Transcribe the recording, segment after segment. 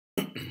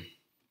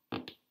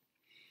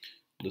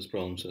This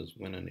problem says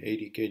when an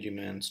 80 kg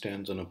man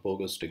stands on a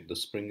pogo stick, the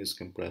spring is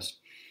compressed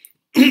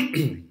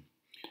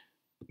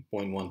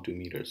 0.12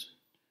 meters.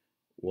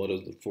 What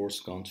is the force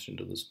constant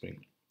of the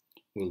spring?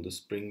 Will the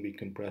spring be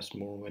compressed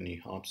more when he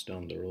hops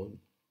down the road?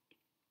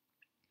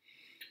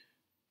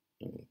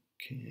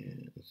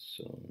 Okay,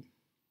 so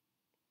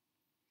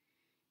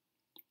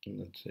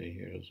let's say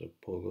here's a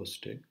pogo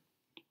stick.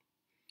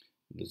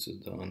 This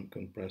is the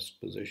uncompressed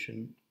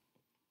position.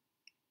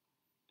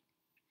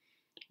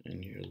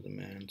 And here's the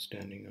man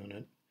standing on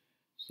it.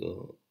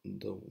 So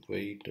the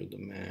weight of the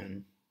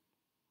man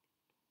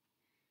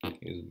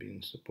is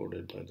being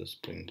supported by the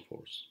spring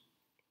force.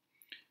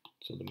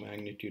 So the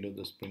magnitude of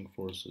the spring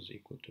force is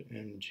equal to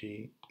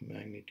mg.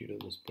 Magnitude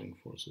of the spring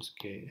force is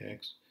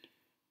kx,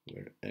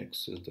 where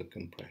x is the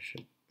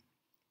compression,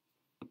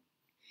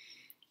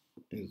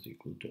 is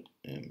equal to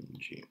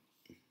mg.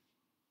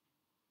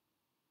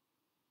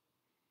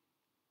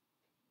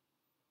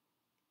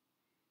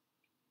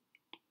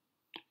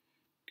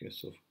 Okay,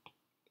 so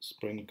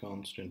spring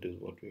constant is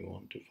what we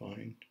want to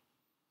find.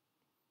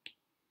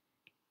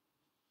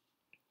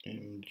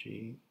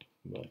 Mg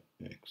by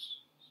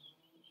x.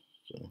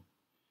 So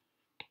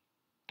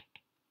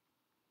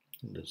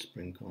the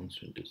spring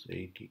constant is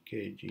 80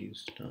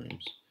 kgs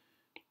times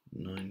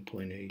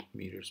 9.8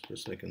 meters per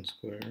second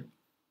squared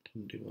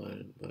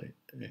divided by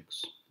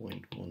x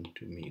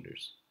 0.12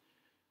 meters,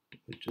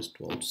 which is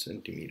 12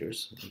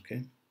 centimeters.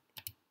 Okay.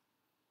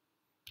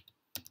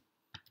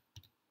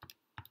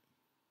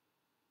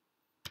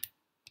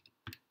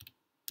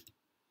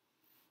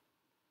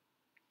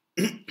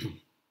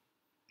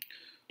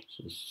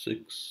 So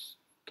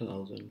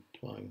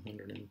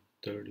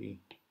 6,530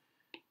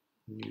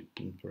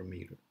 Newton per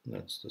meter.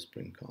 That's the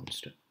spring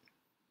constant.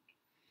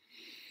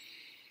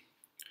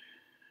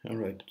 All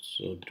right,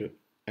 so to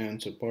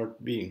answer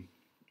part B,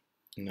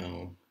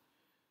 now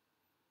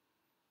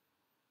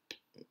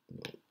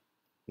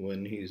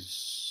when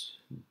he's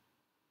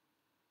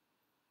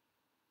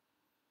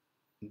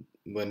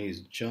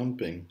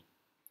jumping,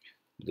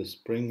 the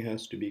spring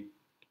has to be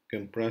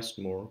compressed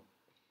more,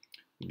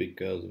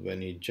 because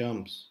when he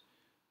jumps,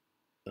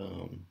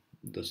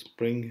 the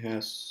spring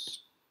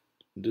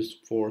this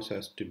force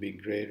has to be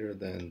greater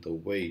than the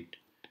weight,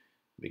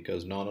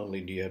 because not only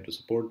do you have to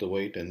support the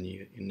weight, and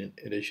you in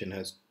addition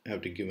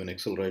have to give an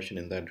acceleration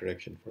in that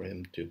direction for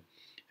him to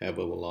have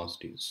a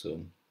velocity.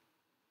 So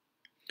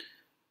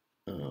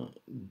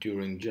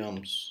during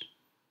jumps,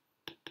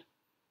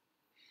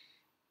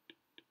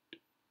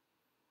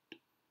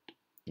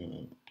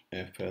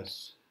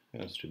 Fs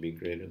has to be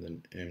greater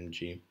than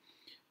mg,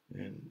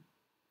 and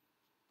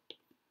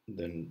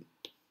then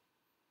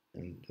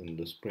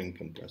the spring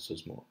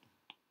compresses more.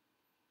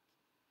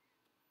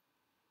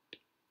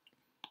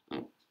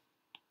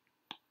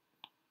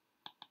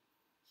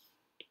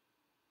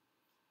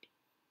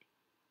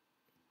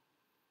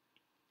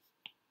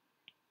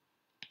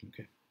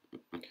 Okay,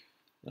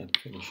 that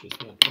finishes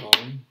that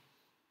problem.